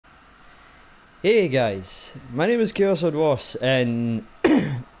Hey guys, my name is Chaos Was, and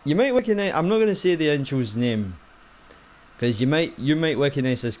you might recognize. I'm not going to say the intro's name because you might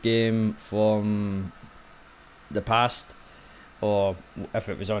recognize this game from the past, or if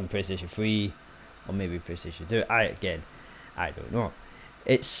it was on PlayStation 3 or maybe PlayStation 2. I don't know.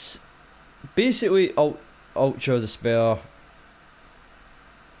 It's basically Ultra Despair,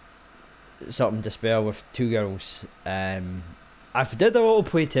 something Despair with two girls. I've did a little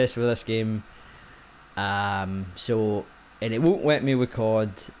playtest with this game. And it won't let me record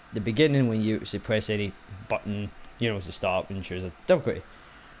the beginning when you actually press any button, to start and choose a difficulty.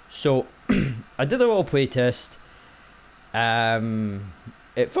 So I did a little playtest. At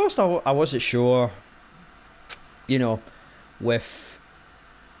first I wasn't sure, with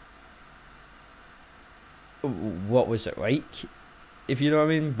what was it like, if you know what I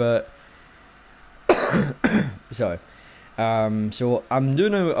mean, but sorry. So I'm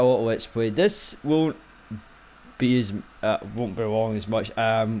doing a little let's play. This won't be long as much.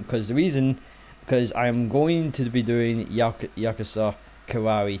 Because I'm going to be doing Yakuza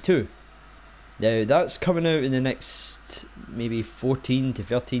Kiwami 2. Now that's coming out in the next maybe 14 to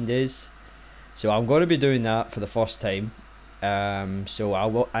 13 days. So I'm going to be doing that for the first time. So I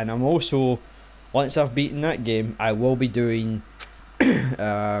will, and I'm also, once I've beaten that game, I will be doing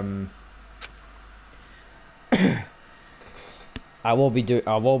I will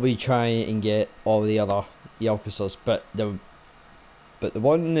be trying and get all the other Yakuzas, but the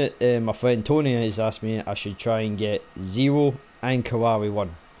one that my friend Tony has asked me, I should try and get 0 and Kiwami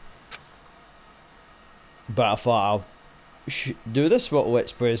 1. But I thought I'll do this little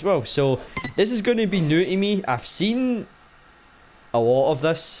let's play as well. So this is going to be new to me. I've seen a lot of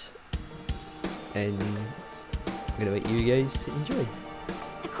this, and I'm going to let you guys enjoy.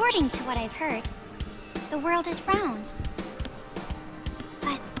 According to what I've heard, the world is round.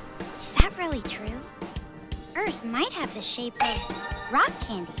 Is that really true? Earth might have the shape of rock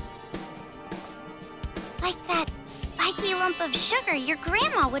candy. Like that spiky lump of sugar your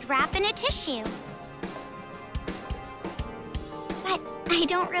grandma would wrap in a tissue. But I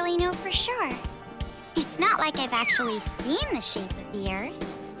don't really know for sure. It's not like I've actually seen the shape of the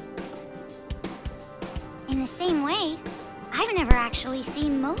Earth. In the same way, I've never actually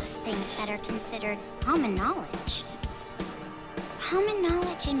seen most things that are considered common knowledge. Common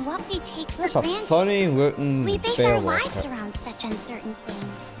knowledge and what we take for granted. That's a funny looking We base our lives around such uncertain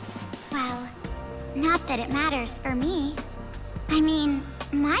things. Well, not that it matters for me. I mean,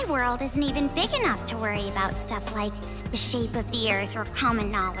 my world isn't even big enough to worry about stuff like the shape of the Earth or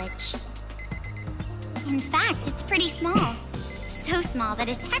common knowledge. In fact, it's pretty small. So small that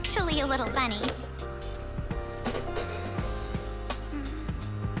it's actually a little funny.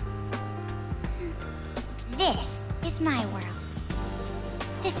 This is my world.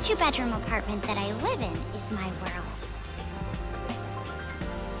 This 2-bedroom apartment that I live in is my world.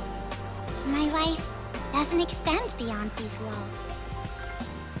 My life doesn't extend beyond these walls.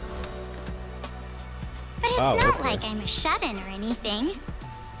 But it's not like I'm a shut-in or anything.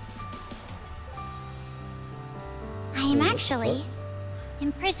 I am actually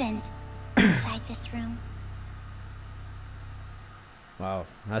imprisoned inside this room. Wow,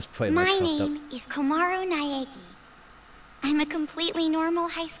 that's pretty much fucked up. My name is Komaru Naegi. I'm a completely normal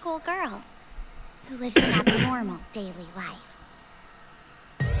high school girl who lives an abnormal daily life.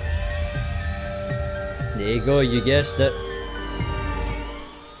 There you go, you guessed it.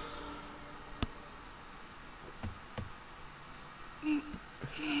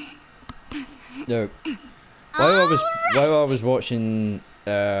 No. While I was watching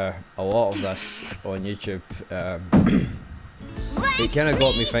a lot of this on YouTube, it kind of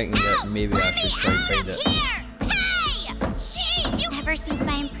got me thinking that maybe I should try and find it. Ever since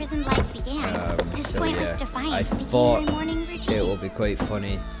my imprisoned life began, this pointless defiance became my morning routine. It will be quite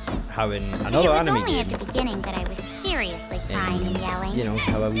funny having another anime game. It was only at the beginning that I was seriously crying and yelling.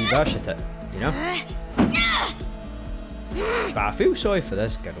 How a wee bash at it, But I feel sorry for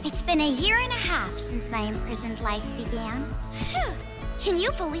this girl. It's been 1.5 years since my imprisoned life began. Can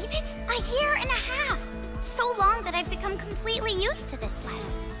you believe it? 1.5 years! So long that I've become completely used to this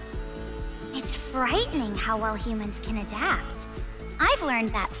life. It's frightening how well humans can adapt. I've learned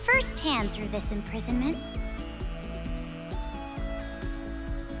that firsthand through this imprisonment.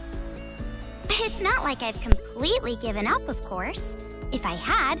 But it's not like I've completely given up, of course. If I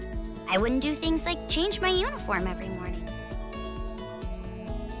had, I wouldn't do things like change my uniform every morning.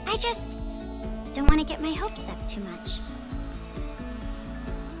 I just don't want to get my hopes up too much.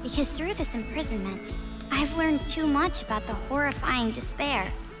 Because through this imprisonment, I've learned too much about the horrifying despair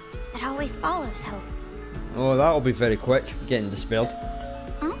that always follows hope. Oh, that'll be very quick, getting dispelled.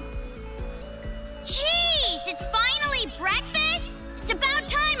 Oh?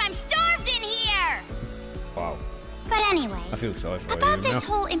 Anyway, I feel sorry for about you this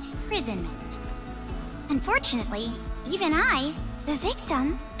now. whole imprisonment. Unfortunately, even I, the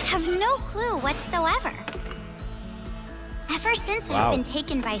victim, have no clue whatsoever. Ever since Wow. I've been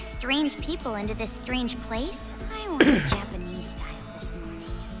taken by strange people into this strange place, I went Japanese style this morning.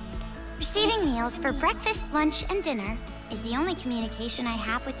 Receiving meals for breakfast, lunch, and dinner is the only communication I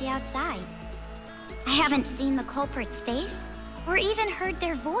have with the outside. I haven't seen the culprit's face or even heard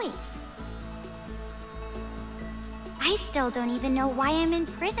their voice. I still don't even know why I'm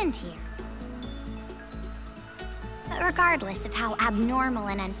imprisoned here. But regardless of how abnormal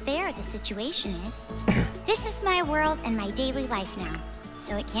and unfair the situation is, this is my world and my daily life now,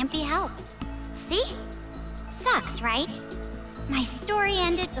 so it can't be helped. See? Sucks, right? My story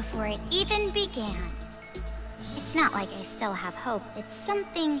ended before it even began. It's not like I still have hope that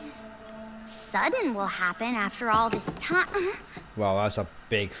something sudden will happen after all this time. Wow, that's a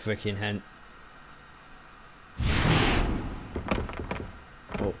big freaking hint.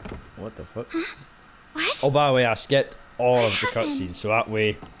 Oh, what the fuck? What? Oh, by the way, I skipped all of the happened? cutscenes, so that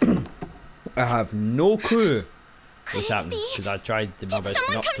way I have no clue what's Could it happening, be? because I tried to my Did best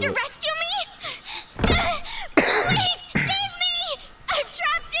someone not come to to look. rescue me? Please, save me! I'm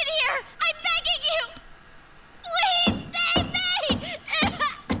trapped in here! I'm begging you! Please, save me!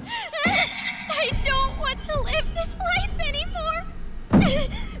 I don't want to live this life anymore! Please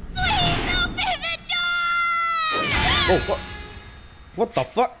open the door! Oh, what? What the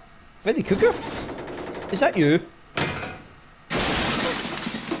fuck? Freddy Cougar? Is that you?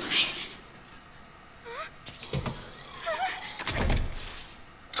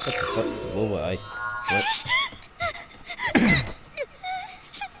 What the fuck? Oh, I. What?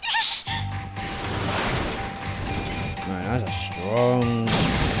 Man, that's a strong.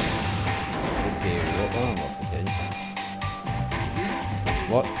 Okay, what am I up against?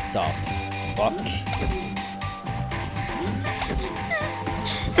 What the fuck?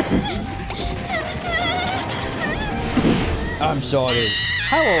 I'm sorry.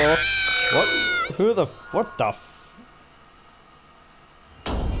 Hello. What? Who the? What the?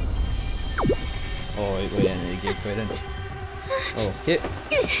 Oh wait, I need to get quit in. Oh, hit.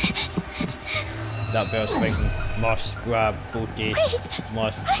 That bell's ringing. Must grab booty.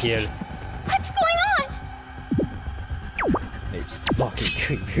 Must kill. What's going on? It's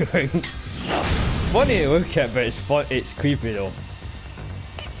fucking creepy. Funny to look at, but it's fun. It's creepy though.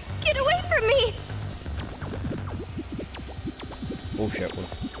 Get away from me! Oh shit!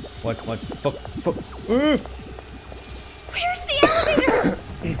 What? Fuck! Where's the elevator?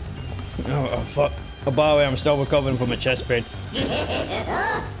 Oh fuck! Oh, by the way, I'm still recovering from a chest pain.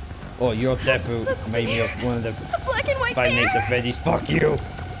 Oh, you're definitely maybe one of the A black and white Five bear? Nights at Freddy's. Fuck you!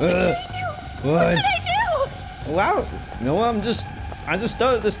 What should I do? What should I do? Wow! No, I just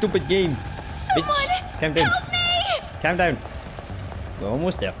started the stupid game. Someone Bitch, calm down. help me! Calm down. We're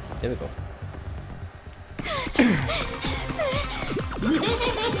almost there. There we go.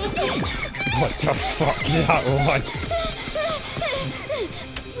 What the fuck is that one?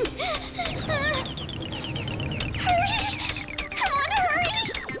 Hurry! Come on, hurry!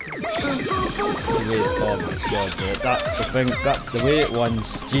 The way it, oh my god, the way it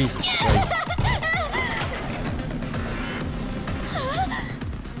runs, Jesus Christ.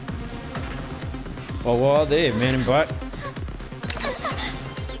 Oh, what are they? Men in black? Is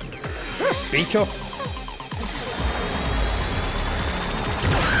that a speaker?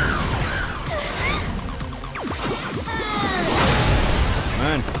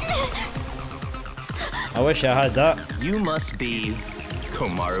 Man. I wish I had that. You must be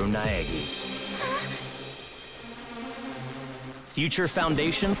Komaru Naegi. Future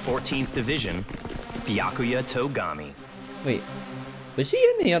Foundation 14th Division, Byakuya Togami. Wait, was he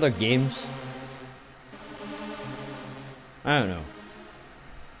in the other games? I don't know.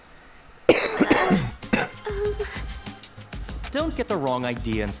 Don't get the wrong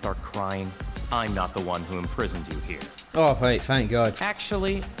idea and start crying. I'm not the one who imprisoned you here. Oh, right, thank God.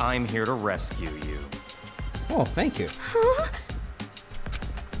 Actually, I'm here to rescue you. Oh, thank you.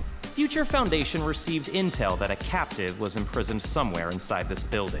 Future Foundation received intel that a captive was imprisoned somewhere inside this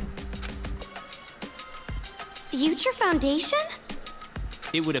building. Future Foundation?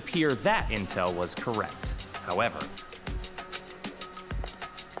 It would appear that intel was correct. However,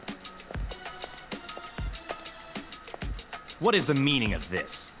 what is the meaning of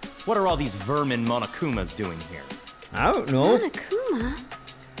this? What are all these vermin Monokumas doing here? I don't know. Monokuma?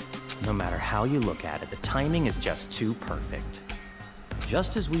 No matter how you look at it, the timing is just too perfect.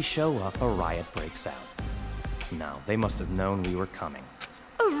 Just as we show up, a riot breaks out. No, they must have known we were coming.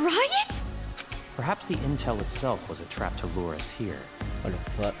 A riot? Perhaps the intel itself was a trap to lure us here. What the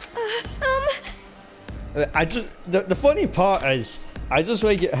fuck? I just the funny part is I just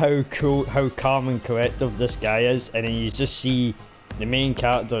like it how cool, how calm and collective this guy is, and then you just see the main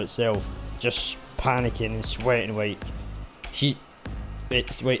character itself just panicking and sweating like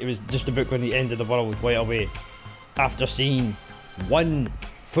it was just about going to the end of the world right away after seeing one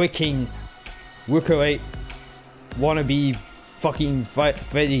freaking lookalike wannabe fucking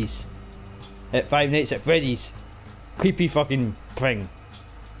Freddy's at Five Nights at Freddy's creepy fucking thing.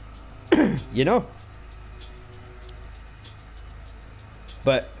 You know?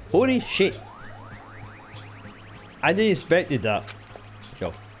 But holy shit, I didn't expected that.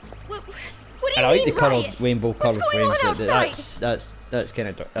 So, What do you and I like mean, the colored Riot? rainbow What's colored going on frames. outside? That's kind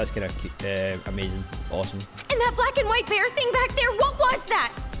of amazing, awesome. And that black and white bear thing back there, what was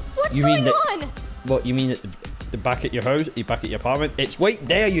that? What's You going mean on? What you mean at the back at your house? You back at your apartment? It's right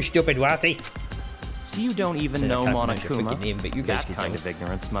there, you stupid lassie. So you don't even Said I know can't pronounce your Monokuma? freaking name, but you guys That can kind tell. of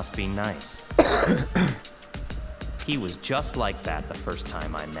ignorance must be nice. He was just like that the first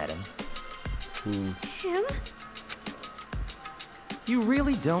time I met him. Him? You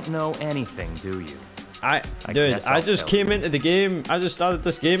really don't know anything, do you? Dude, guess I I'll just tell came you. into the game. I just started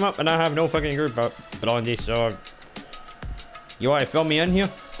this game up, and I have no fucking clue about Blondie. So, you want to fill me in here?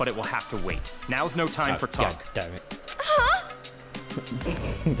 But it will have to wait. Now's no time for talk. God damn it! Huh?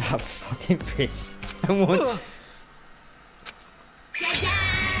 That fucking face. I want. What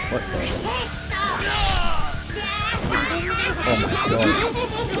the? Oh my god!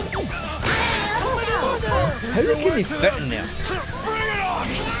 How can they fit in there? More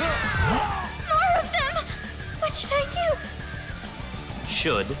of them! What should I do?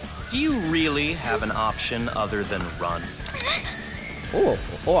 Should? Do you really have an option other than run? Oh,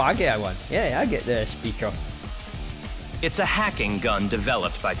 I get one. Yeah, I get the speaker. It's a hacking gun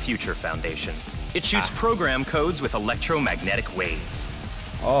developed by Future Foundation. It shoots program codes with electromagnetic waves.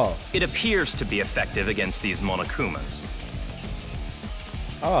 Oh, It appears to be effective against these Monokumas.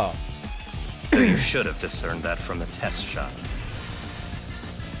 oh. Though you should have discerned that from the test shot.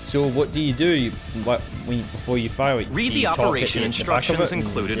 So what do? Before you fire it? Read do the you talk operation at the back of instructions it and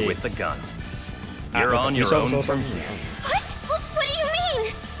included say, with the gun. You're on your yourself own or from something? here. What do you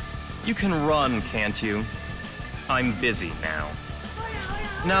mean? You can run, can't you? I'm busy now.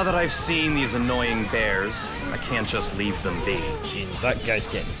 Now that I've seen these annoying bears, I can't just leave them be. Jesus, that guy's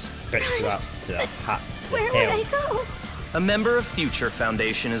getting spit to that hat. to Where would hell. I go? A member of Future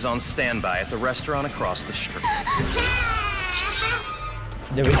Foundation is on standby at the restaurant across the street.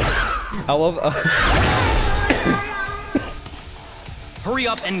 There we go. I love. Hurry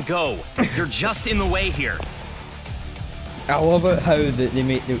up and go! You're just in the way here. I love it how they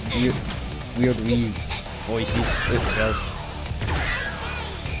make the weird wee voices. It does.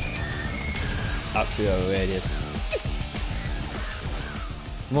 Absolutely hilarious.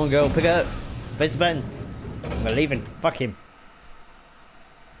 Come on, girl, pick it up. Fist bin. We're leaving. Fuck him.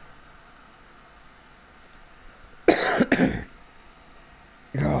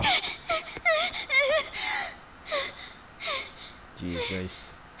 Oh. Jesus Christ.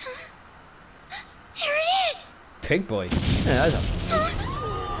 Here it is! Pig boy. Yeah, that's a...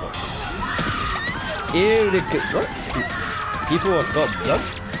 Ew, what? People have got blood?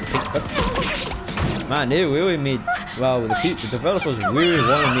 Pig. Man, they really made... Well, the developers really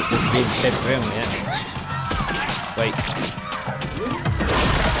want to make this game pig friendly, yeah. Like...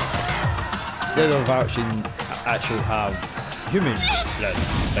 Instead of actually have human blood,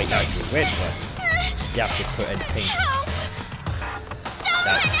 like actual red blood, you have to put in pink. Help!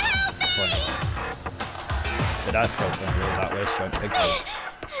 That's funny. But that's still funny, that restaurant pig boy.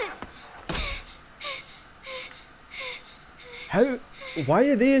 How? Why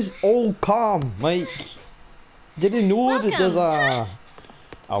are these all calm? Like, did they know that there's a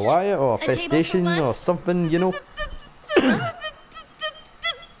riot or a table for festation one? or something? You know? Bear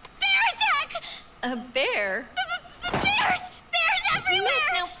attack! A bear? Bears! Bears everywhere!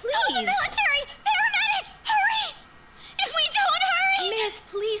 Miss, now Call the please. military! Paramedics! Hurry! If we don't hurry! Miss,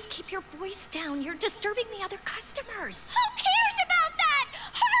 please keep your voice down. You're disturbing the other customers. Who cares about that?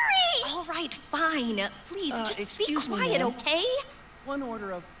 Hurry! All right, fine. Please, just be excuse me, quiet, ma'am. okay? One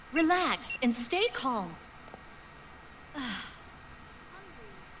order of... Relax and stay calm.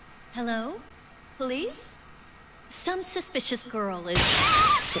 Hello? Police? Some suspicious girl is...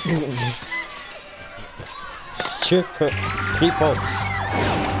 Stupid people.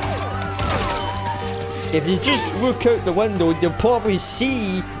 If you just look out the window, you'll probably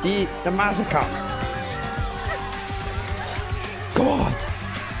see the massacre. God.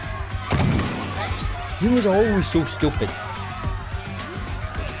 Humans are always so stupid.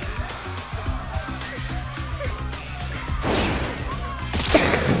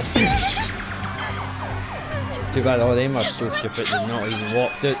 Too bad all them are so stupid they've not even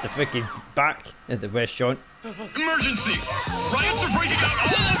walked out the freaking back at the restaurant. Emergency! Riots are breaking out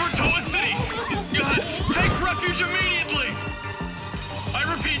all over Toa City! Take refuge immediately! I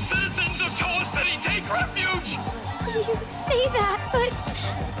repeat, citizens of Toa City, take refuge! You say that, but...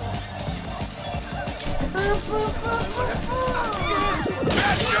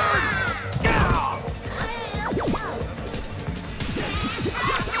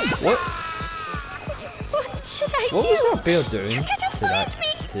 What? What should I do? What was that bear doing You're gonna to find that? me.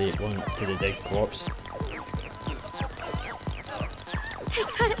 To the dead corpse? I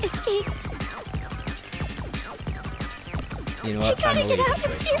gotta escape. You know I what? gotta I'm get gonna out leave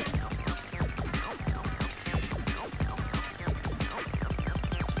of it. here.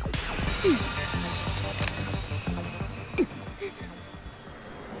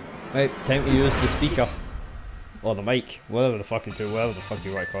 Right, time to use the speaker. Or the mic. Whatever the fuck you do, whatever the fuck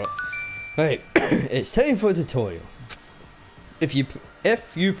you want to call it. Right, it's time for a tutorial. If you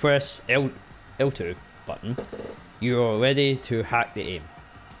press L2 button, you're ready to hack the aim.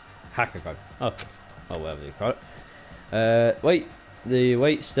 Hack a gun. Oh, or whatever you call it. The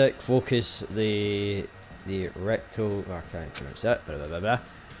right stick focus the rectal. Oh, I can't pronounce that. Blah, blah, blah, blah.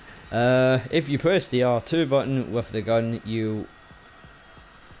 If you press the R2 button with the gun, you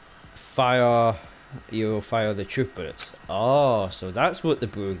fire the truth bullets. Oh, so that's what the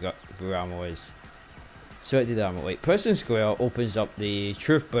blue ammo is. Selected ammo. Wait, pressing square opens up the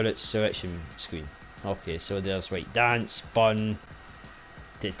truth bullets selection screen. Okay, so there's like dance, bun,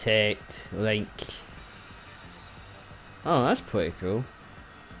 detect, link. Oh, that's pretty cool.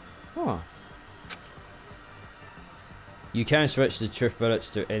 Oh. You can switch the truth bullets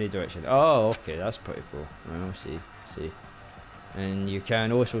to any direction. Oh, okay, that's pretty cool. Well, see. And you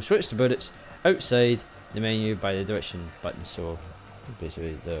can also switch the bullets outside the menu by the direction button. So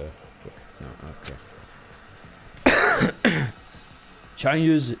basically the okay. Try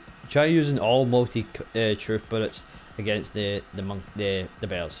using all multi truth bullets against the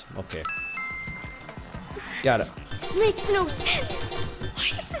bears. Okay. Got it. This makes no sense. Why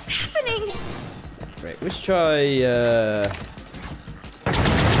is this happening? Right, let's try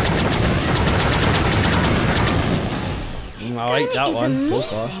I like that one so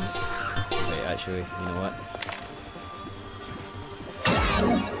far. Wait, actually, you know what?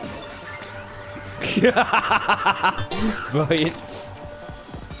 Brilliant.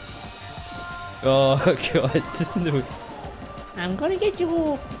 Oh god. No. I'm gonna get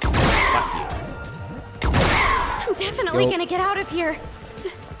you. Fuck you. I'm definitely gonna get out of here.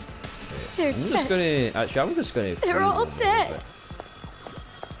 They're I'm dead. just gonna. Actually, I'm just gonna. They're all dead.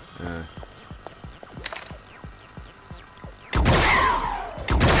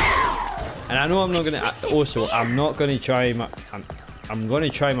 And I know I'm not gonna. Also, I'm not gonna try my. I'm gonna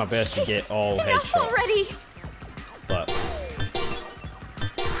try my best to get all Enough headshots. already. But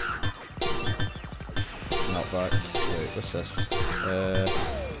not back. Wait, what's this?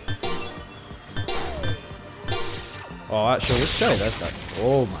 Oh, actually, let's try this.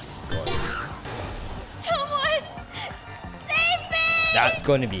 Oh my god. Someone save me! That's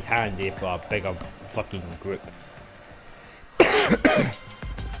going to be handy for a bigger fucking group. What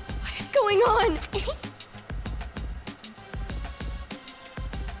is going on?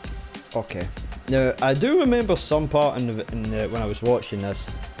 Okay. Now, I do remember some part when I was watching this.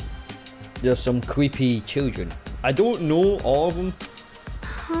 There's some creepy children. I don't know all of them.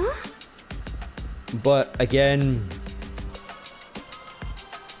 Huh? But again,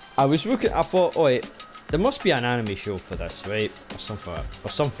 I was looking. I thought, oh wait, there must be an anime show for this, right, or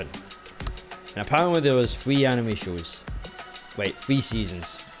something. And apparently there was 3 anime shows, wait, 3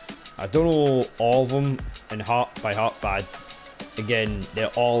 seasons. I don't know all of them by heart, but again,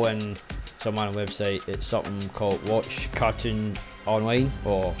 they're all in some on a website. It's something called Watch Cartoon Online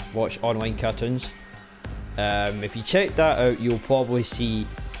or Watch Online Cartoons. If you check that out, you'll probably see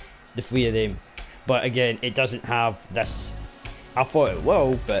the 3 of them. But again, it doesn't have this. I thought it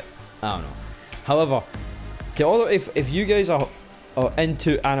will, but I don't know. However, if you guys are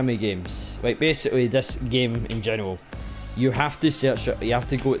into anime games, like basically this game in general, you have to search it. You have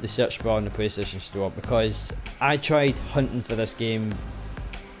to go to the search bar on the PlayStation Store, because I tried hunting for this game,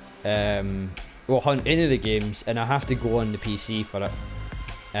 hunt any of the games, and I have to go on the PC for it,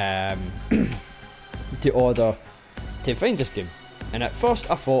 to find this game. And at first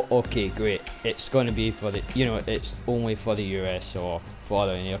I thought, okay, great, it's going to be for the, it's only for the US or for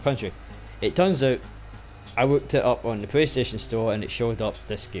any other country. It turns out I looked it up on the PlayStation Store and it showed up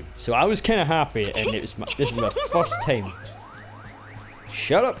this game. So I was kind of happy, and this is my first time.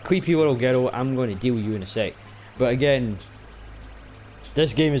 Shut up, creepy little girl, I'm going to deal with you in a sec. But again,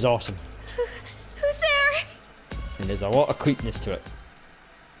 this game is awesome. Who's there? and there's a lot of creepiness to it.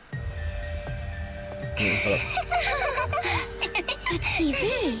 It's the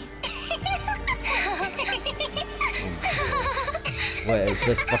TV. What is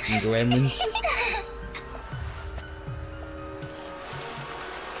this, fucking Gremlins?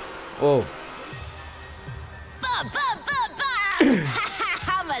 Oh.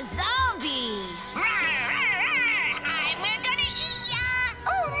 I'm a zombie! I'm gonna eat ya!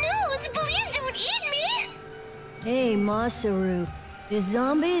 Oh no, please don't eat me! Hey, Masaru. Do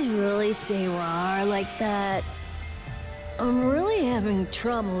zombies really say rawr like that? I'm really having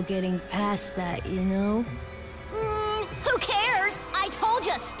trouble getting past that, you know? Who cares? I told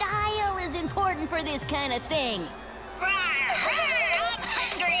you, style is important for this kind of thing. I'm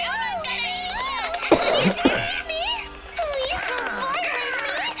hungry, I'm gonna eat ya! Please don't eat me! Please don't violate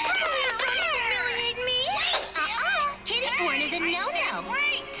me! Please don't humiliate me! Kitty porn is a no-no!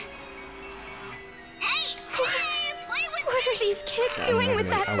 Wait! Hey! Play with What are these kids doing with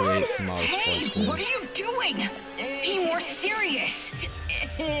that body? Hey, what are you doing? Be more serious.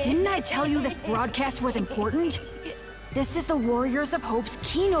 Didn't I tell you this broadcast was important? This is the Warriors of Hope's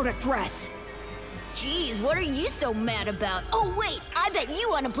keynote address. Jeez, what are you so mad about? Oh wait, I bet you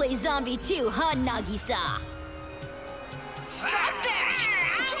want to play zombie too, huh, Nagisa? Stop that!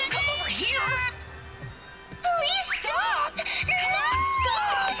 Don't come over here! Please stop! Come on,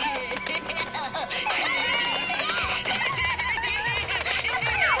 stop!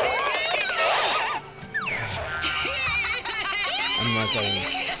 I'm not getting it.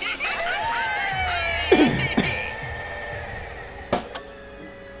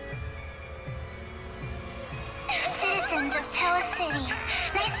 Citizens of Toa City,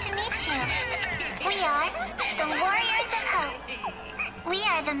 nice to meet you. We are the Warriors of Hope. We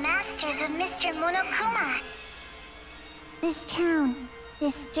are the masters of Mr. Monokuma. This town,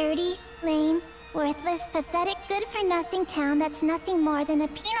 this dirty, lame, worthless, pathetic, good-for-nothing town that's nothing more than a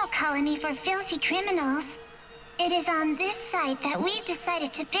penal colony for filthy criminals. It is on this site that we've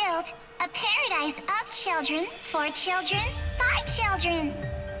decided to build a paradise of children, for children, by children.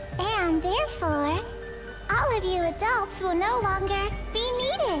 And therefore, all of you adults will no longer be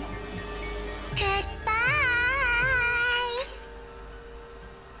needed. Goodbye!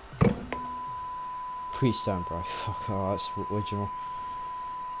 Please stand by. Fuck, oh, that's original.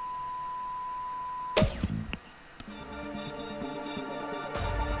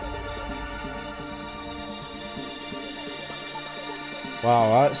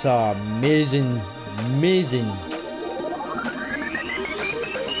 Wow, that's amazing, amazing.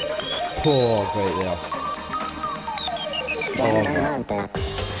 Oh, right there.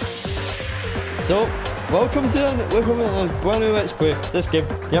 So, welcome to a brand new Let's Play this game.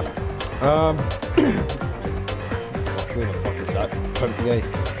 Yep. Where the fuck is that? Pumpy guy.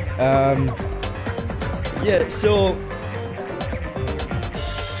 Yeah. So,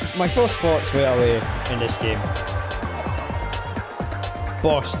 my first thoughts right away in this game.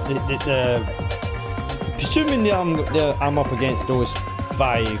 Boss, presuming that I'm up against those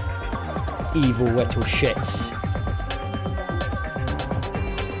 5 evil little shits.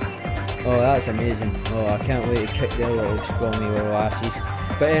 Oh, that's amazing. Oh, I can't wait to kick their little scrawny little asses.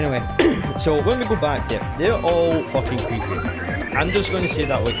 But anyway, so when we go back there, they're all fucking creepy. I'm just going to say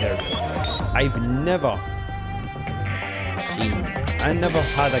that right there. I've never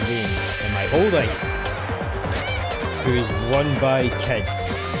had a game in my whole life who is run by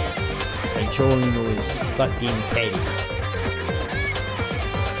kids and showing those fucking teddies.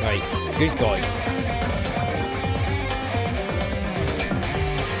 Right, good God.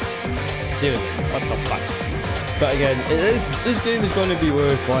 Seriously, what the fuck? But again, this game is going to be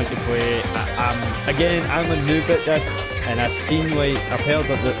really fun to play. Again, I'm a noob at this, and I've seen, like, I've heard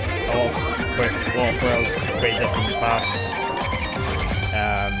of it a lot of players played this in the past.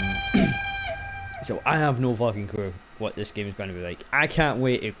 So I have no fucking clue what this game is going to be like. I can't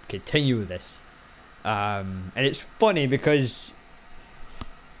wait to continue with this. And it's funny because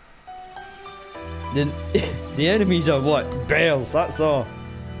the enemies are what? Bears, that's all.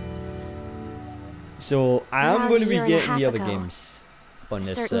 So I am going to be getting the other games on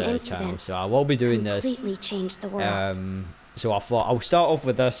this channel. So I will be doing this. Completely changed the world. So I thought I'll start off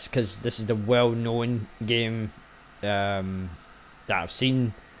with this because this is the well-known game that I've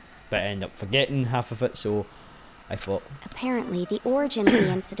seen, but I end up forgetting half of it. So I thought. Apparently, the origin of the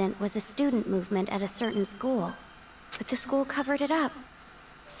incident was a student movement at a certain school, but the school covered it up.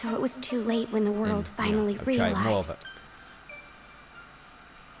 So it was too late when the world finally realized.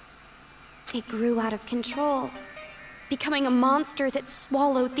 It grew out of control, becoming a monster that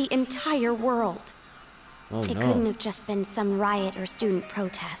swallowed the entire world. Oh, it couldn't have just been some riot or student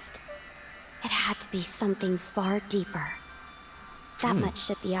protest. It had to be something far deeper. That much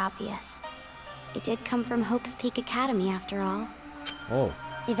should be obvious. It did come from Hope's Peak Academy, after all. Oh.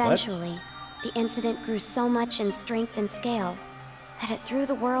 Eventually, the incident grew so much in strength and scale that it threw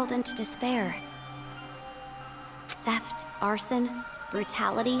the world into despair. Theft, arson,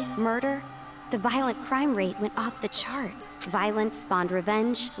 brutality, murder. The violent crime rate went off the charts. Violence spawned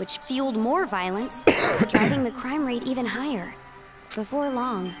revenge, which fueled more violence, driving the crime rate even higher. Before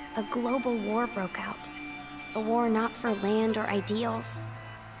long, a global war broke out. A war not for land or ideals,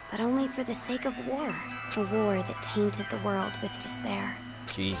 but only for the sake of war. A war that tainted the world with despair.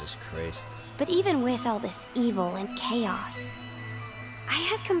 Jesus Christ. But even with all this evil and chaos, I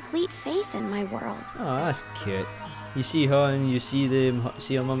had complete faith in my world. Oh, that's cute. You see her and you see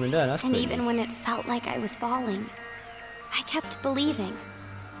her mum and dad. That's And pretty even nice. when it felt like I was falling, I kept believing.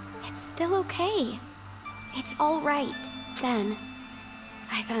 It's still okay. It's all right. Then,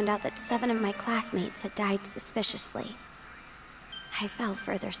 I found out that 7 of my classmates had died suspiciously. I fell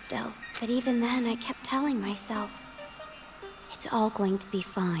further still. But even then, I kept telling myself, it's all going to be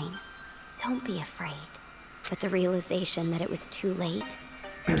fine. Don't be afraid. But the realization that it was too late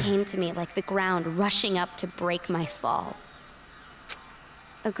came to me like the ground rushing up to break my fall.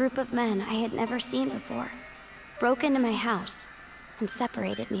 A group of men I had never seen before broke into my house and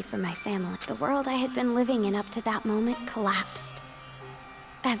separated me from my family. The world I had been living in up to that moment collapsed.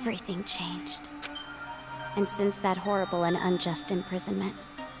 Everything changed. And since that horrible and unjust imprisonment,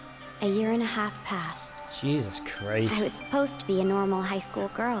 a year and a half passed. Jesus Christ. I was supposed to be a normal high school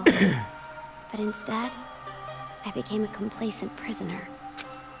girl, but instead, I became a complacent prisoner.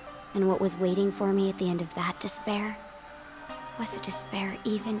 And what was waiting for me at the end of that despair was a despair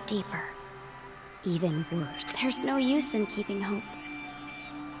even deeper, even worse. There's no use in keeping hope.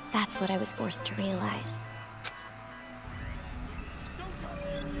 That's what I was forced to realize.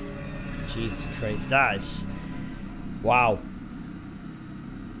 Jesus Christ, that is... Wow.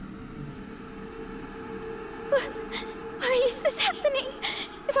 Why is this happening?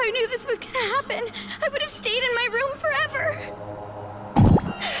 If I knew this was gonna happen, I would have stayed in my room forever.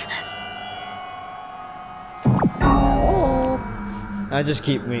 I just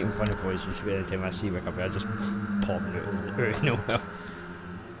keep making funny voices every time I see Rick up here. I just pop it out of nowhere.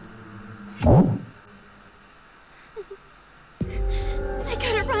 I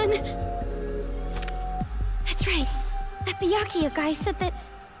gotta run. That's right. That Byakuya guy said that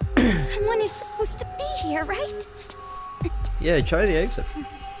someone is supposed to be here, right? Yeah, try the exit.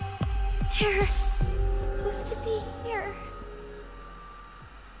 They're supposed to be here.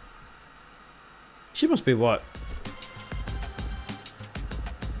 She must be what?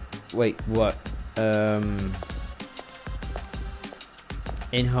 Wait, what?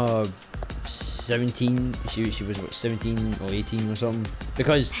 In her 17, she was what, 17 or 18 or something?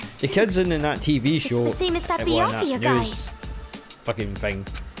 Because the kids in that TV show, It's the same as that well, in Byakuya news guy's. fucking thing.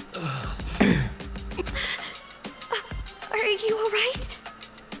 Are you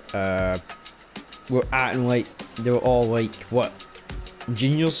alright? Were acting like they were all like what,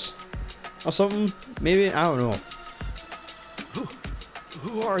 juniors or something? Maybe, I don't know.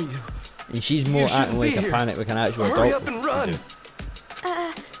 Who are you? And she's more acting like a panic like an actual adult. Hurry up and run!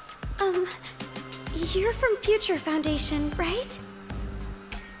 You're from Future Foundation, right?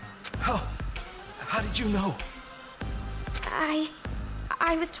 How did you know?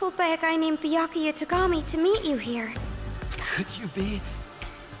 I was told by a guy named Byakuya Togami to meet you here. Could you be?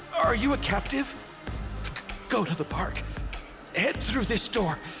 Are you a captive? Go to the park. Head through this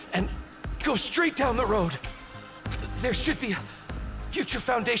door and go straight down the road. There should be a Future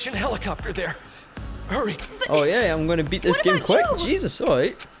Foundation helicopter there. Hurry. Oh yeah, I'm gonna beat this game quick. you? Jesus,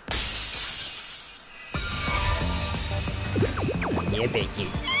 alright. Yeah, Becky.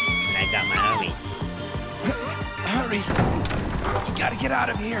 I got my homie. Hurry. You gotta get out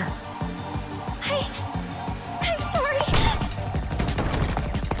of here. I'm sorry.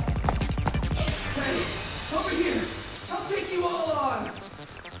 Over here. I'll take you all on.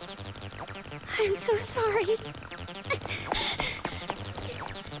 I'm so sorry.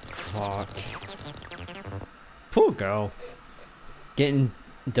 Fuck. Poor girl. Getting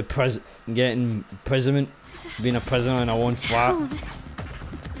imprisonment, being a prisoner in a one flat. Town.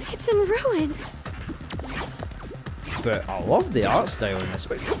 It's in ruins. But I love the art style in this.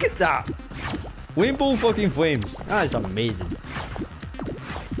 Wait, look at that! Rainbow fucking flames. That is amazing.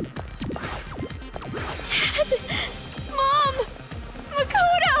 Dad! Mom!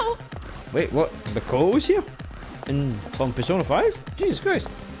 Makoto! Wait, what? Makoto was here? From Persona 5? Jesus Christ.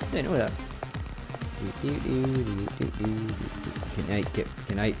 Didn't know that.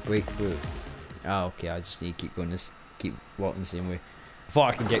 Can I break through? Ah, okay, I just need to keep going keep walking the same way. I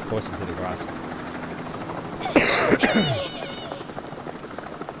thought I could get closer to the grass.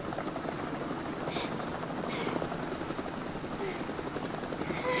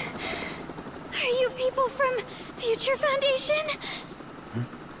 Are you people from Future Foundation?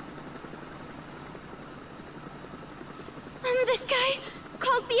 This guy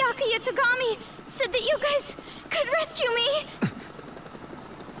called Byakuya Togami said that you guys could rescue me.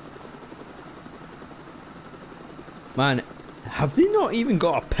 Man, have they not even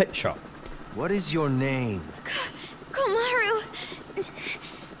got a picture? What is your name? Komaru.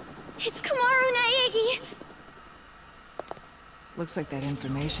 It's Komaru Naegi. Looks like that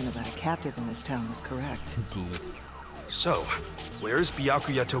information about a captive in this town was correct. Indeed. So, where's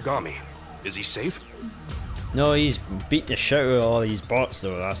Byakuya Togami? Is he safe? No, he's beat the shit out of all these bots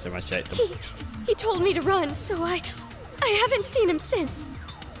though, last time I checked him. He told me to run, so I haven't seen him since.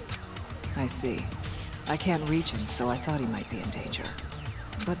 I see. I can't reach him, so I thought he might be in danger.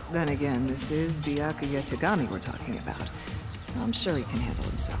 But then again, this is Byakuya Togami we're talking about. I'm sure he can handle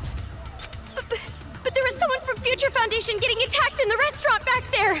himself. But there was someone from Future Foundation getting attacked in the restaurant back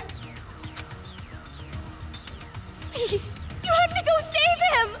there! Please, you have to go save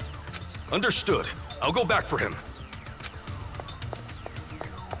him! Understood. I'll go back for him.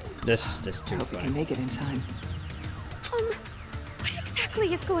 This is just too Hope we funny. can make it in time. What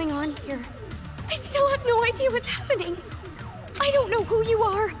exactly is going on here? I still have no idea what's happening. I don't know who you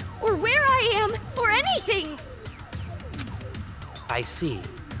are, or where I am, or anything. I see.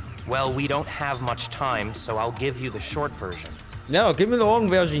 Well, we don't have much time, so I'll give you the short version. No, give me the long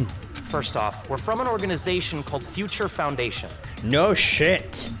version. First off, we're from an organization called Future Foundation. No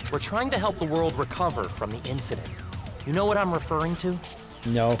shit. We're trying to help the world recover from the incident. You know what I'm referring to?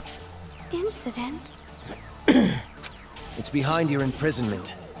 No. Incident? It's behind your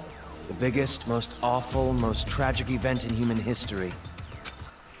imprisonment. The biggest, most awful, most tragic event in human history.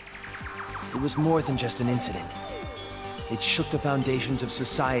 It was more than just an incident. It shook the foundations of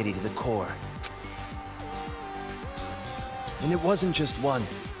society to the core. And it wasn't just one.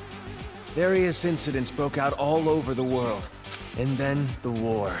 Various incidents broke out all over the world. And then the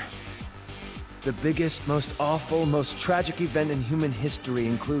war. The biggest, most awful, most tragic event in human history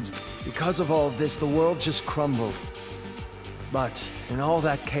includes... Because of all of this, the world just crumbled. But, in all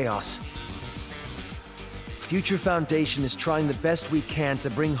that chaos, Future Foundation is trying the best we can to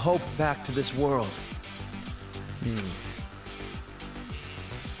bring hope back to this world.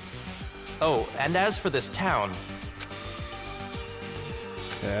 Oh, and as for this town...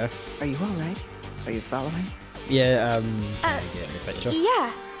 Yeah. Are you alright? Are you following? Yeah, can I get the picture?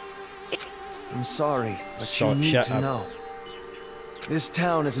 Yeah. I'm sorry, but Shut you need to up. know. This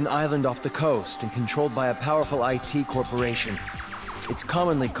town is an island off the coast and controlled by a powerful IT corporation. It's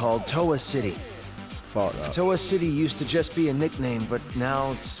commonly called Toa City. Fuck that. Toa City used to just be a nickname, but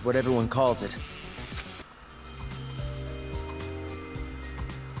now it's what everyone calls it.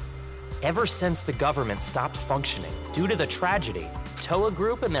 Ever since the government stopped functioning due to the tragedy, Toa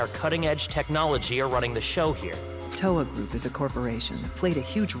Group and their cutting-edge technology are running the show here. Toa Group is a corporation that played a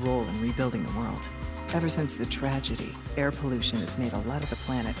huge role in rebuilding the world. Ever since the tragedy, air pollution has made a lot of the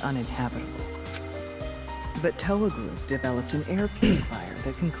planet uninhabitable. But Toa Group developed an air purifier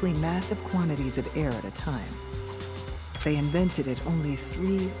that can clean massive quantities of air at a time. They invented it only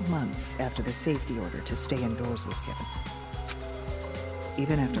 3 months after the safety order to stay indoors was given.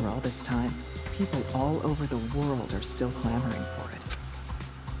 Even after all this time, people all over the world are still clamoring for it.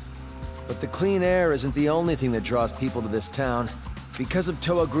 But the clean air isn't the only thing that draws people to this town. Because of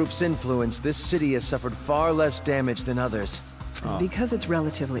Toa Group's influence, this city has suffered far less damage than others. Because it's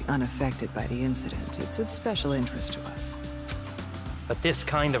relatively unaffected by the incident, it's of special interest to us. But this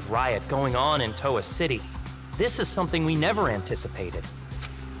kind of riot going on in Toa City, this is something we never anticipated.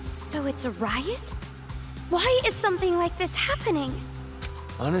 So it's a riot? Why is something like this happening?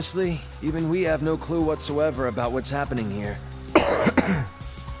 Honestly, even we have no clue whatsoever about what's happening here.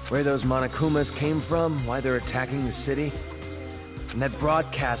 Where those Monokumas came from, why they're attacking the city. And that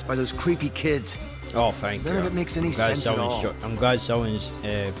broadcast by those creepy kids. Oh, thank you. None of it makes any I'm glad sense at all. I'm glad someone's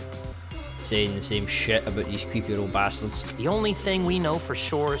saying the same shit about these creepy little bastards. The only thing we know for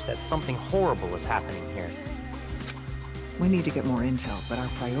sure is that something horrible is happening here. We need to get more intel, but our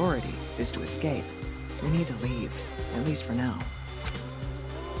priority is to escape. We need to leave, at least for now.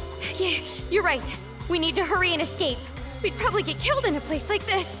 Yeah, you're right. We need to hurry and escape. We'd probably get killed in a place like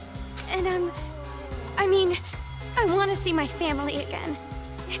this. And I mean, I want to see my family again.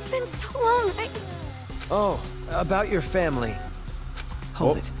 It's been so long. Oh, about your family.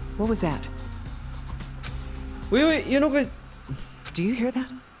 Hold it. What was that? Wait, you're not good. Do you hear that?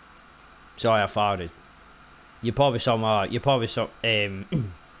 Sorry, I farted. You probably saw my. You probably saw.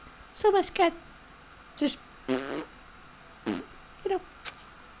 So my skin. Just. You know.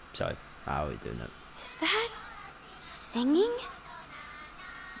 Sorry. How are we doing it? Is that singing?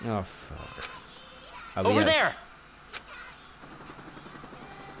 Oh fuck. Over there!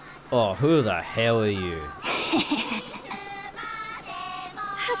 Oh, who the hell are you? A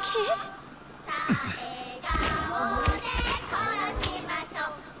kid?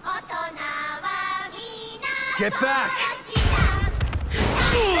 Get back!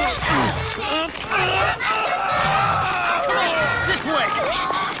 This way!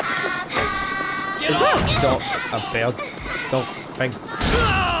 Is that a dog? A bird? Dog thing?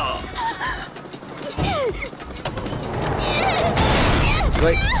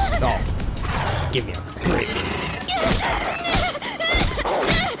 Wait. Oh. Give me a break.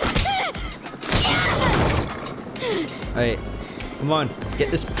 Alright. Come on. Get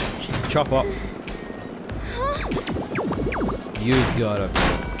this chop up. You gotta.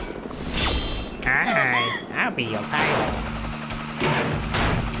 I'll be your pilot.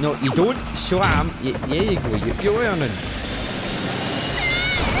 No, you don't swam. There you go. You're learning.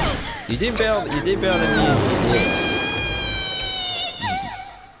 You did better. You did better than me.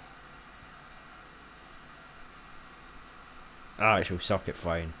 Alright, she'll suck it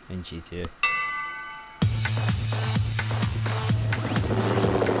fine in GTA.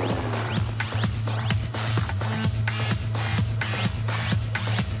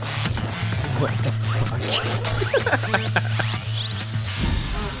 What the fuck?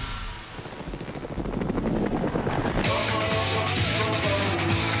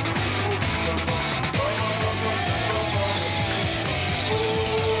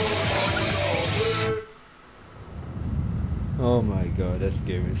 Oh my god, this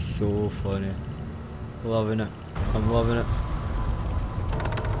game is so funny. Loving it. I'm loving it.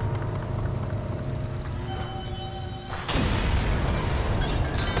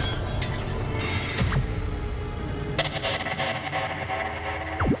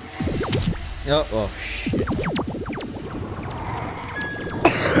 Oh shit.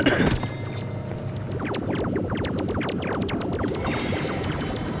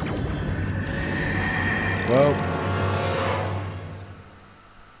 Well,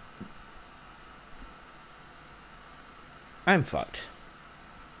 I'm fucked.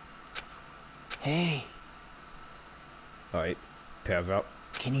 Hey. Alright, pervert.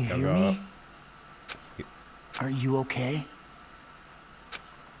 Can you hear me? Are you okay?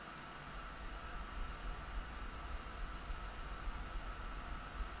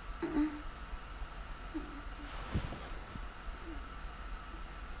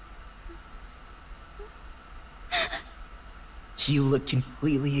 You look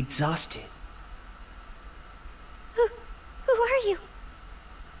completely exhausted. Who are you?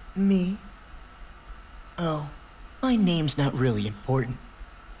 Me? Oh, my name's not really important.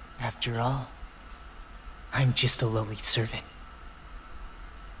 After all, I'm just a lowly servant.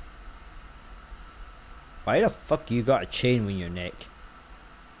 Why the fuck you got a chain on your neck?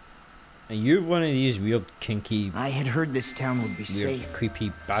 And you're one of these weird kinky... I had heard this town would be weird, safe,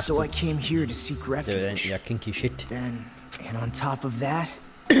 creepy bastards. so I came here to seek refuge. Yeah, kinky shit. Then, and on top of that,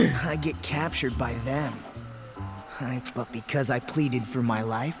 I get captured by them. But because I pleaded for my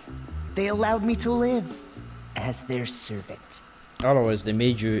life, they allowed me to live as their servant. Otherwise, they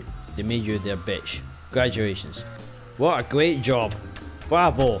made you their bitch. Congratulations. What a great job.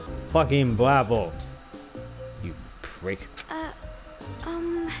 Bravo. Fucking bravo. You prick.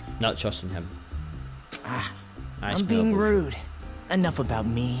 Not trusting him. I'm being rude. Enough about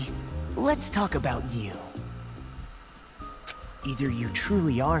me. Let's talk about you. Either you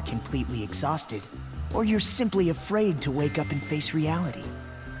truly are completely exhausted, or you're simply afraid to wake up and face reality.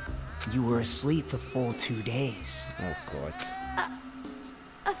 You were asleep a full 2 days. Oh god.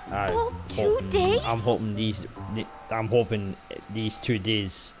 A full 2 days? I'm hoping these 2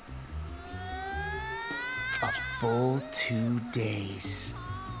 days. A full 2 days.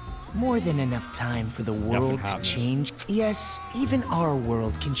 More than enough time for the world to change. Yes, even our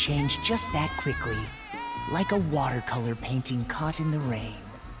world can change just that quickly. Like a watercolor painting caught in the rain.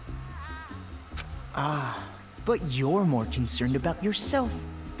 But you're more concerned about yourself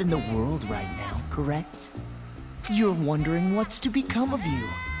than the world right now, correct? You're wondering what's to become of you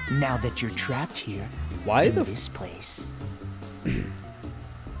now that you're trapped here in this place.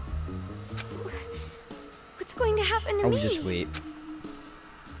 What's going to happen to me? I'll just wait.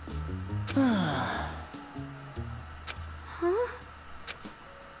 Huh?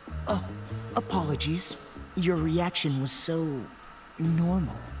 Apologies. Your reaction was so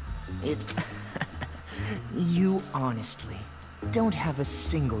normal. You honestly don't have a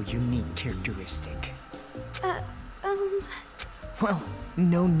single unique characteristic. Well,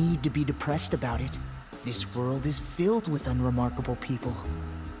 no need to be depressed about it. This world is filled with unremarkable people.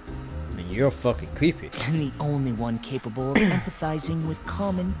 I mean, you're fucking creepy. And the only one capable of empathizing with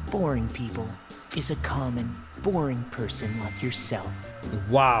common, boring people is a common, boring person like yourself.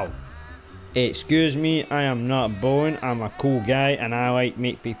 Wow. Excuse me, I am not boring. I'm a cool guy and I like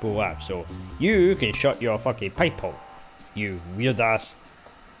make people laugh. So you can shut your fucking pipe hole. You weird ass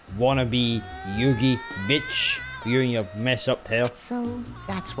wannabe Yugi bitch. You and your mess up tail. So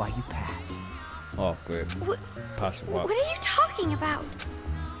that's why you pass. Oh, great. Pass what? What are you talking about?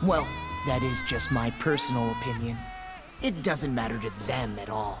 Well, that is just my personal opinion. It doesn't matter to them at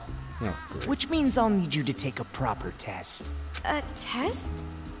all. Oh, great. Which means I'll need you to take a proper test. A test?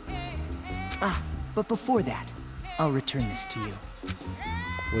 But before that, I'll return this to you.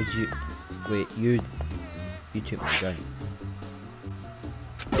 Would you... Wait, you took my gun.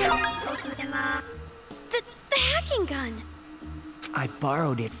 The hacking gun! I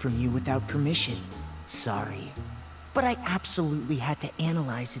borrowed it from you without permission. Sorry. But I absolutely had to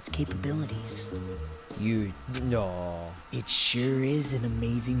analyze its capabilities. No. It sure is an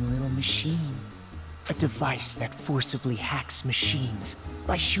amazing little machine. A device that forcibly hacks machines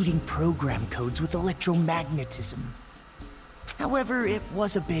by shooting program codes with electromagnetism. However, it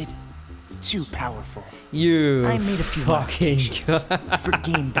was a bit too powerful. I made a few modifications for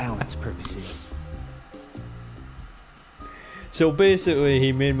game balance purposes. So basically,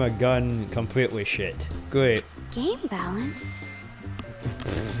 he made my gun completely shit. Great. Game balance?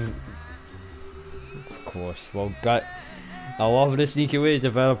 Of course. Well, I love the sneaky way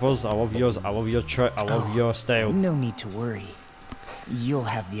developers. I love yours. I love your trick. I love your style. No need to worry. You'll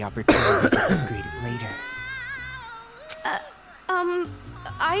have the opportunity to upgrade it later.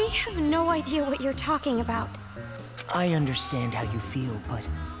 I have no idea what you're talking about. I understand how you feel, but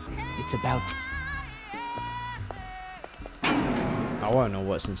it's about... I want to know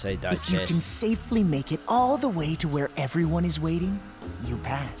what's inside that chest. If you can safely make it all the way to where everyone is waiting, you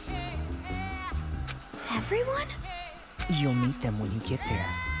pass. Everyone? You'll meet them when you get there.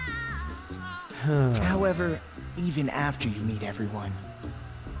 However, even after you meet everyone,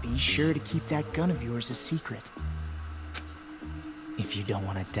 be sure to keep that gun of yours a secret. If you don't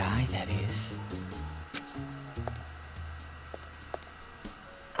want to die, that is.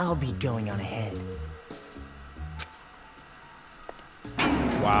 I'll be going on ahead.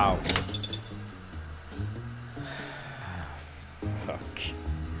 Wow. Fuck.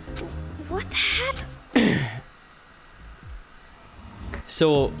 What the heck?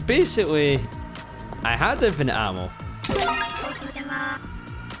 So basically, I had infinite ammo.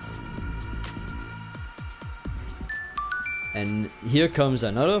 And here comes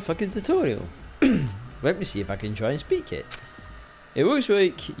another fucking tutorial. Let me see if I can try and speak it. It looks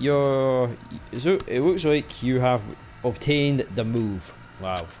like you have obtained the move.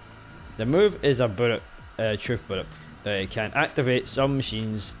 Wow. The move is a bullet, truth bullet. It can activate some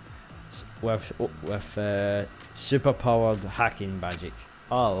machines with super powered hacking magic.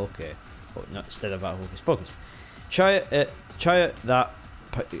 Oh, okay. Oh, not instead of that hocus pocus. Try that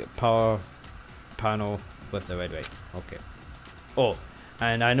power panel with the red light. Okay. Oh,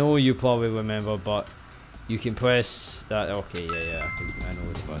 and I know you probably remember, but you can press that. Okay, yeah, I know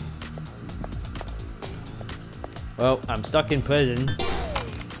which one. Well, I'm stuck in prison,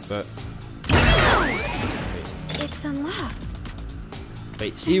 but it's unlocked.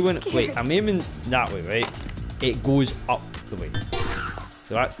 Wait, see when? Wait, I'm aiming that way, right? It goes up the way,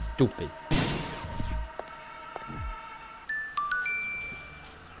 so that's stupid.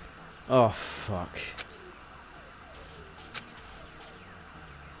 Oh fuck.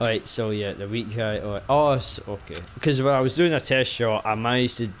 Alright, so yeah, the weak guy. Oh, okay. Because when I was doing a test shot, I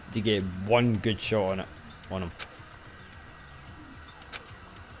managed to get one good shot on him.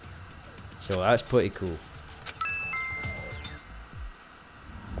 So that's pretty cool.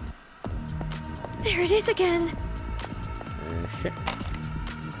 There it is again. Shit.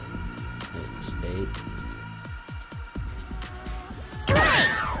 Stay.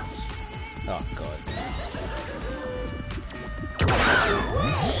 Oh god.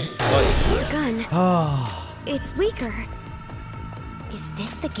 Your gun. Oh. It's weaker. Is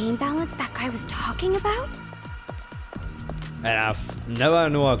this the game balance that guy was talking about? And now I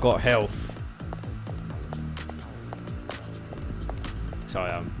know I got health.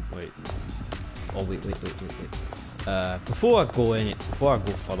 Sorry, wait. Oh wait. Before I go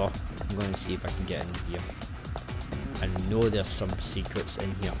further, I'm going to see if I can get in here. I know there's some secrets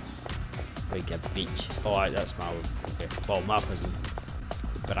in here. Like a beach. Oh, that's my room. Okay. Well, my prison.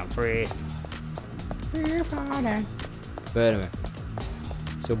 But I'm free. But anyway.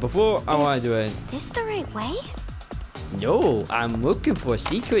 So before I want to do it. Is this the right way? No, I'm looking for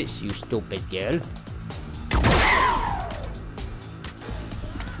secrets, you stupid girl.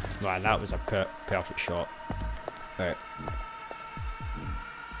 Man, that was a perfect shot. Right.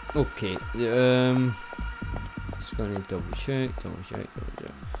 Okay. Just gonna double check. Okay.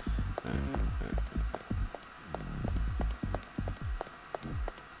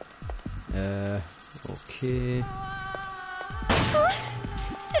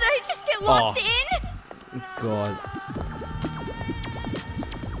 Did I just get locked in? God.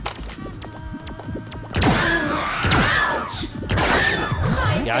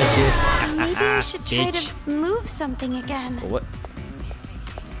 Maybe I should try to move something again. What?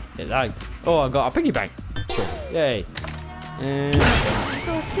 It lagged. Oh, I got a piggy bank. Sure. Yay.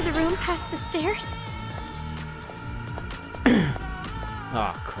 Go up to the room past the stairs.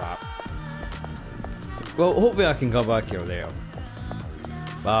 Ah, crap. Well, hopefully I can come back here later.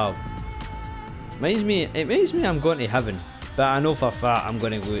 Wow. It makes me I'm going to heaven, but I know for a fact I'm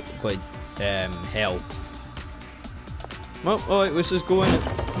going to go to hell. Well, alright, let's just go in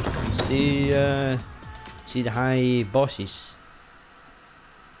and see the high bosses.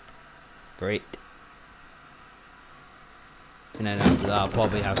 Great. And then after that I'll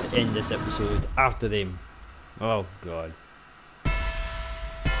probably have to end this episode after them. Oh god.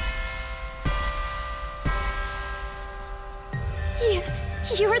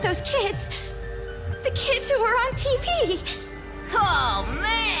 You're those kids. The kids who were on TV. Oh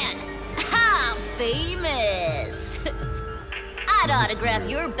man, I'm famous. I'd autograph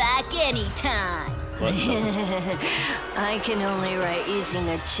your back anytime. I can only write using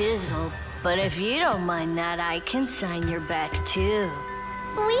a chisel, but if you don't mind that, I can sign your back too.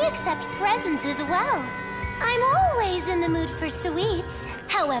 We accept presents as well. I'm always in the mood for sweets.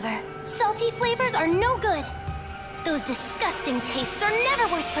 However, salty flavors are no good. Those disgusting tastes are never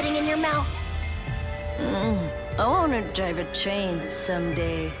worth putting in your mouth. I want to drive a train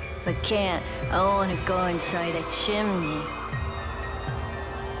someday, but can't. I want to go inside a chimney.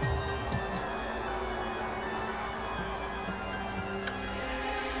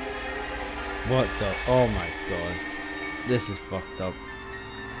 What the? Oh my god. This is fucked up.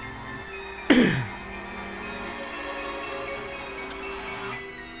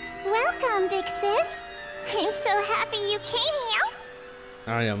 Welcome, big sis. I'm so happy you came, Meow.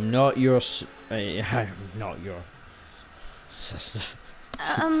 I am not your I am not your sister.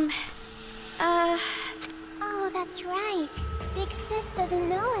 Oh, that's right. Big sis doesn't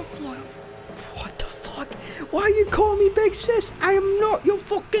know us yet. What the fuck? Why you call me big sis? I am not your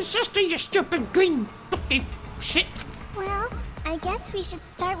fucking sister, you stupid green fucking shit. Well, I guess we should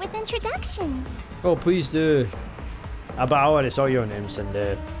start with introductions. Oh, please do. But I already saw your names in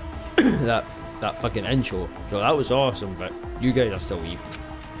the that fucking intro, so that was awesome. But you guys are still evil.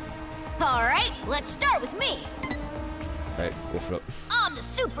 All right, let's start with me. Right, go for it. I'm the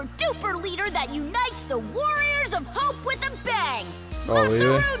super duper leader that unites the Warriors of Hope with a bang. Oh,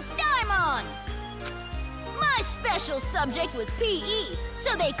 Masaru yeah? Daimon. My special subject was PE,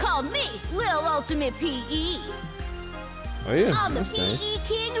 so they called me Lil Ultimate PE. Oh yeah, I'm the that's PE nice.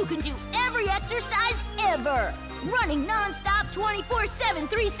 king who can do every exercise ever. Running non-stop 24/7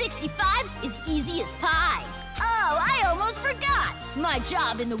 365 is easy as pie. Oh, I almost forgot. My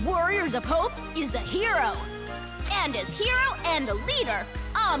job in the Warriors of Hope is the hero. And as hero and a leader,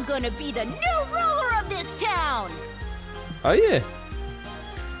 I'm gonna be the new ruler of this town. Oh yeah.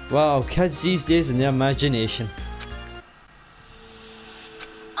 Wow, kids these days and their imagination.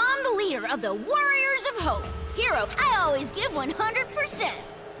 I'm the leader of the Warriors of Hope. Hero, I always give 100%.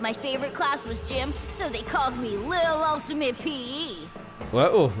 My favorite class was gym, so they called me Lil Ultimate PE.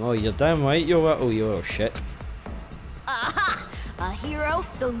 Little? Oh, you're damn right, you're little, you little shit. Aha! A hero,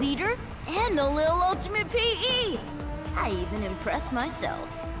 the leader, and the Lil Ultimate PE. I even impressed myself.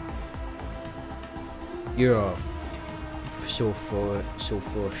 You're so full of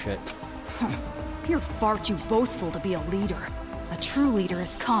shit. You're far too boastful to be a leader. A true leader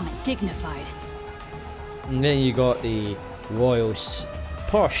is calm and dignified. And then you got the royal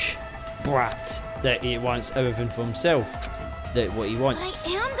posh brat that he wants everything for himself. That what he wants. But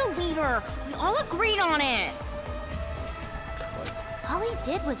I am the leader. We all agreed on it. All he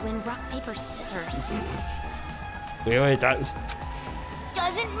did was win rock, paper, scissors. Really, that's...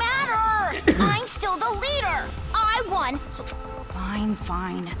 Doesn't matter. I'm still the leader. I won, so... Fine,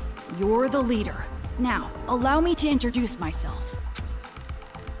 fine. You're the leader. Now, allow me to introduce myself.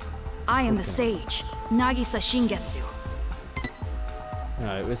 I am the sage, Nagisa Shingetsu.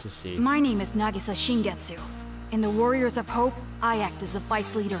 Alright, let's just see. My name is Nagisa Shingetsu. In the Warriors of Hope, I act as the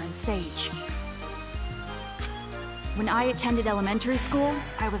vice leader and sage. When I attended elementary school,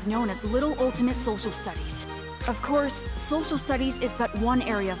 I was known as Little Ultimate Social Studies. Of course, social studies is but one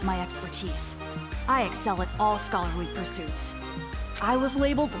area of my expertise. I excel at all scholarly pursuits. I was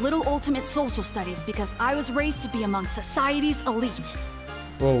labeled Little Ultimate Social Studies because I was raised to be among society's elite.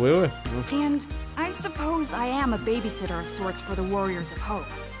 Oh, really? And I suppose I am a babysitter of sorts for the Warriors of Hope.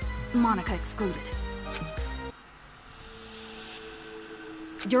 Monica excluded.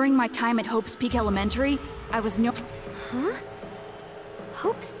 During my time at Hope's Peak Elementary, I was no- Huh?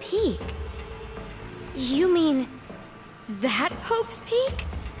 Hope's Peak? You mean that Hope's Peak?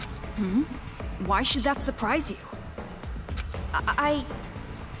 Hmm? Why should that surprise you? I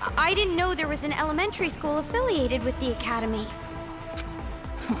didn't know there was an elementary school affiliated with the Academy.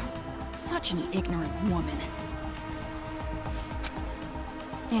 Such an ignorant woman.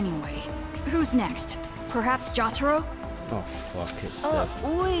 Anyway, who's next? Perhaps Jotaro? Oh fuck, it's the...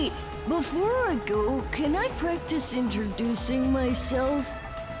 Wait, before I go, can I practice introducing myself?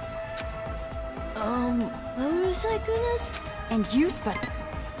 What was I gonna And you spent...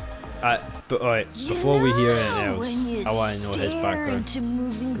 but alright, before we hear anything else, I want to know his stare background. into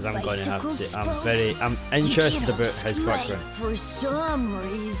moving Because I'm going to have bicycle to, I'm spokes, interested you get about his all slight background. for some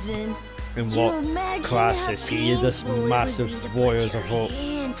reason. In Do you what imagine classes how he is this painful it would massive be to put Warriors your of Hope.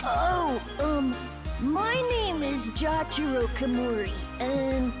 hand- my name is Jotaro Kamuri,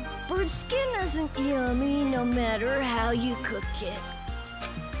 and bird skin isn't yummy no matter how you cook it.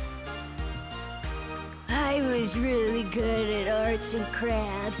 I was really good at arts and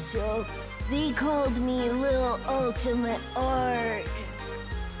crafts, so they called me Little Ultimate Art.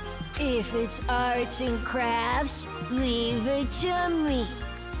 If it's arts and crafts, leave it to me.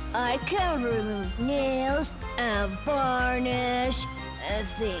 I can remove nails and varnish and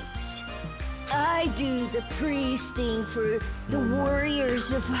things. I do the priest thing for the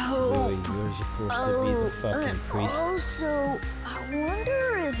Warriors of Hope. You're supposed to be the fucking priest. Also, I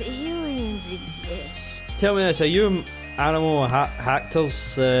wonder if aliens exist. Tell me this, are you Animal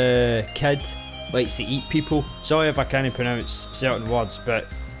Hactor's kid? Likes to eat people? Sorry if I can't pronounce certain words, but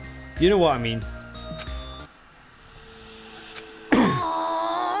you know what I mean.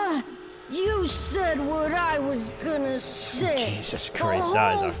 You said what I was gonna say. Jesus Christ,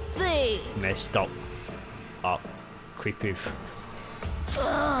 that is a thing. messed up, creepy.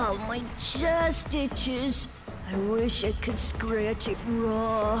 Oh, my chest itches. I wish I could scratch it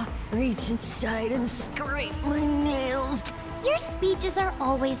raw, reach inside and scrape my nails. Your speeches are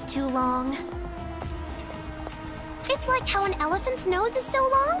always too long. It's like how an elephant's nose is so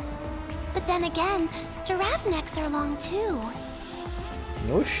long. But then again, giraffe necks are long too.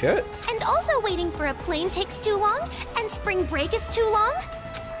 No shit. And also waiting for a plane takes too long, and spring break is too long?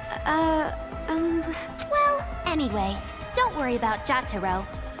 Well, anyway, don't worry about Jotaro.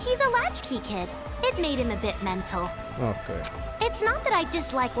 He's a latchkey kid. It made him a bit mental. Okay. It's not that I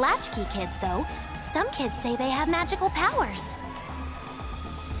dislike latchkey kids, though. Some kids say they have magical powers.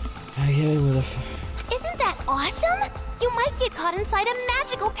 Isn't that awesome? You might get caught inside a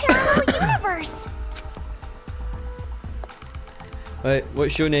magical parallel universe. Right,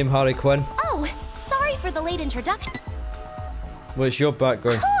 what's your name, Harley Quinn? Oh, sorry for the late introduction. What's your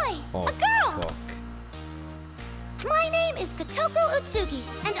background? Ahoy! Oh, A girl! fuck. My name is Kotoko Utsugi,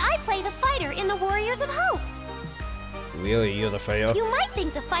 and I play the fighter in the Warriors of Hope. Really, you're the fighter? You might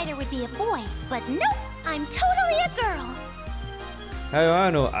think the fighter would be a boy, but nope, I'm totally a girl. How do I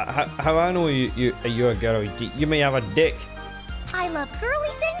know? How I know you're a girl? You may have a dick. I love girly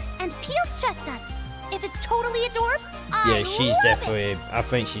things and peeled chestnuts. If it's totally adorbs, Yeah, she's love definitely. I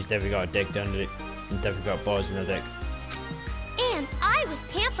think she's definitely got a dick down it, and definitely got balls in her dick. And I was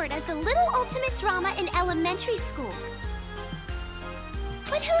pampered as the little ultimate drama in elementary school.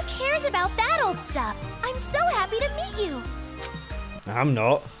 But who cares about that old stuff? I'm so happy to meet you. I'm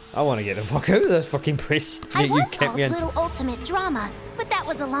not. I want to get the fuck out of this fucking place. I You was kept called me in. Little Ultimate Drama, but that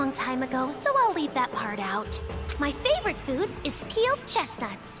was a long time ago, so I'll leave that part out. My favorite food is peeled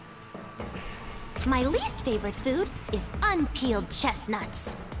chestnuts. My least favorite food is unpeeled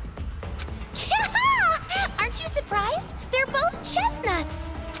chestnuts. Aren't you surprised? They're both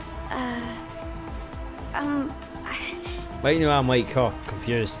chestnuts. Right now I'm like, oh,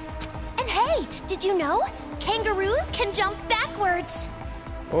 confused. And hey, did you know? Kangaroos can jump backwards.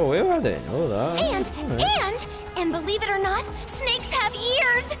 Oh, well, I didn't know that. And believe it or not, snakes have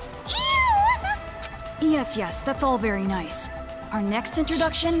ears. Ew! Yes, that's all very nice. Our next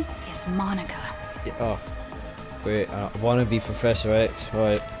introduction is Monica. Yeah, oh, wait, I want to be Professor X,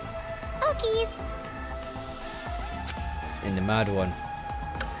 right? Okies. In the mad one.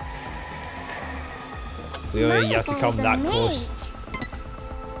 Really, you have to come that close.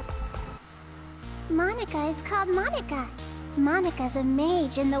 Monica is called Monica. Monica's a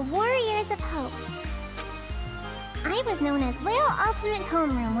mage in the Warriors of Hope. I was known as Little Ultimate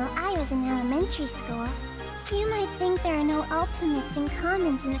Homeroom while I was in elementary school. You might think there are no ultimates and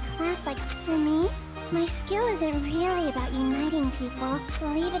commons in a class like for me. My skill isn't really about uniting people.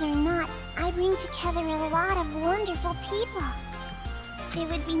 Believe it or not, I bring together a lot of wonderful people. It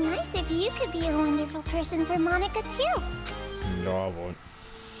would be nice if you could be a wonderful person for Monica too. No, I won't.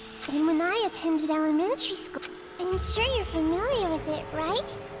 And when I attended elementary school, I'm sure you're familiar with it,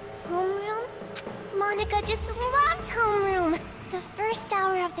 right? Homeroom? Monica just loves homeroom. The first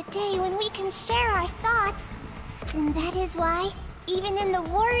hour of the day when we can share our thoughts. And that is why, even in the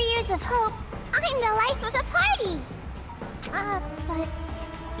Warriors of Hope, I'm the life of the party! But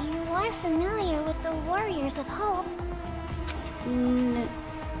you are familiar with the Warriors of Hope.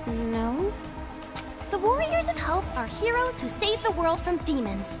 No? The Warriors of Hope are heroes who save the world from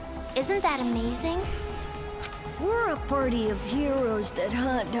demons. Isn't that amazing? We're a party of heroes that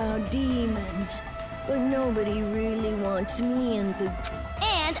hunt down demons. But nobody really wants me in the...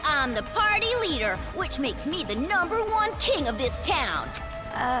 And I'm the party leader, which makes me the #1 king of this town.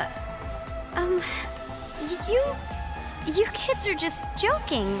 You kids are just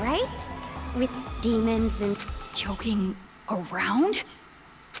joking, right? With demons and... Joking around?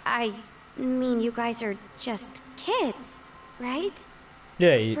 I mean, you guys are just kids, right?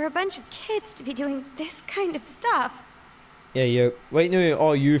 Yeah, For a bunch of kids to be doing this kind of stuff. yeah, you. Right now,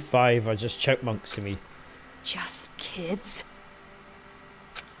 all you 5 are just chipmunks to me. Just kids?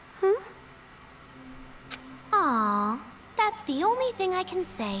 Huh? Aw, that's the only thing I can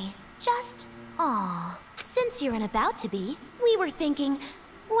say. Just aw. Since you're an about to be, we were thinking,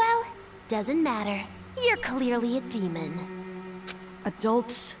 well, doesn't matter. You're clearly a demon.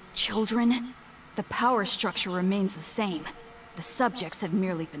 Adults, children, the power structure remains the same. The subjects have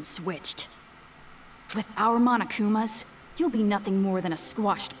merely been switched. With our Monokumas, you'll be nothing more than a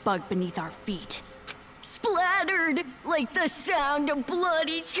squashed bug beneath our feet. Splattered like the sound of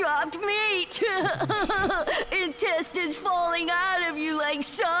bloody chopped meat. Intestines falling out of you like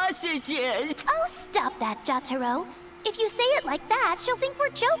sausages. Oh, stop that, Jotaro. If you say it like that, she'll think we're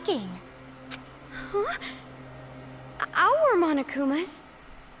joking. Huh? Our Monokumas?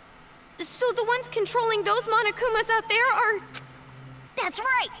 So the ones controlling those Monokumas out there are... That's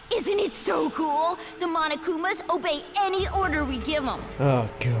right! Isn't it so cool? The Monokumas obey any order we give them. Oh,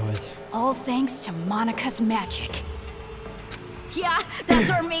 God. All thanks to Monica's magic. Yeah, that's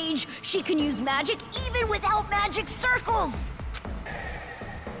our mage. She can use magic even without magic circles.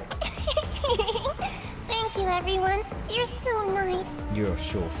 Thank you, everyone. You're so nice. You're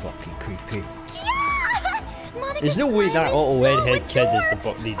so fucking creepy. Yeah! There's no way that little redhead kid is the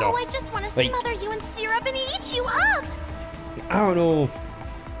book leader. Oh, I just want to Like, smother you in syrup and eat you up! I don't know.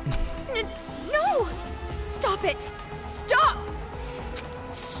 No! Stop it! Stop!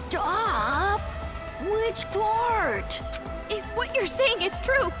 Stop? Which part? If what you're saying is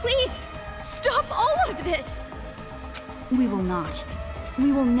true, please, stop all of this! We will not.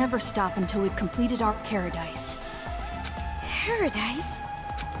 We will never stop until we've completed our paradise. Paradise?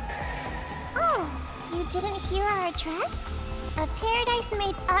 Oh, you didn't hear our address? A paradise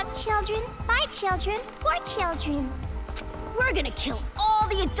made of children, by children, for children. We're gonna kill all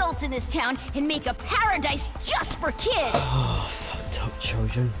the adults in this town and make a paradise just for kids! Oh, fucked up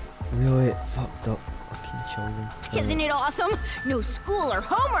children. Really fucked up fucking children. Isn't it awesome? No school or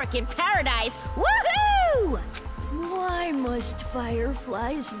homework in paradise! Woohoo! Why must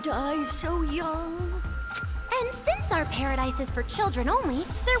fireflies die so young? And since our paradise is for children only,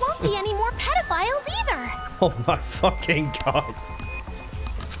 there won't be any more pedophiles either! Oh my fucking God.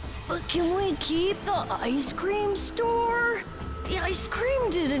 But can we keep the ice cream store? The ice cream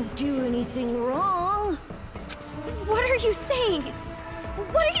didn't do anything wrong. What are you saying?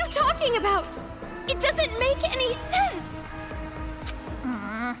 What are you talking about? It doesn't make any sense!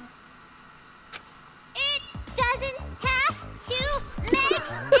 It doesn't have to make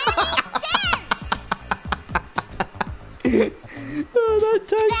any sense! Oh, that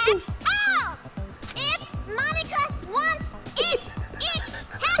time. That's all! If Monica wants it, it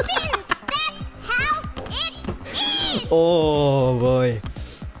happens! That's how it is! Oh, boy.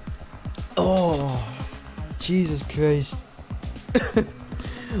 Oh, Jesus Christ.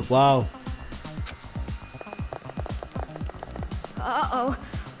 Wow. Uh-oh.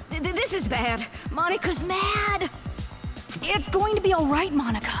 This is bad. Monica's mad. It's going to be all right,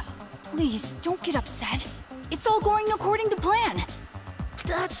 Monica. Please, don't get upset. It's all going according to plan.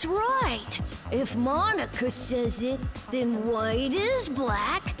 That's right. If Monica says it, then white is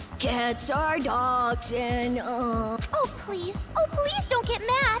black, cats are dogs, and Oh, please don't get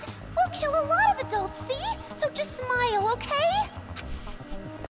mad. We'll kill a lot of adults, see? So just smile, okay?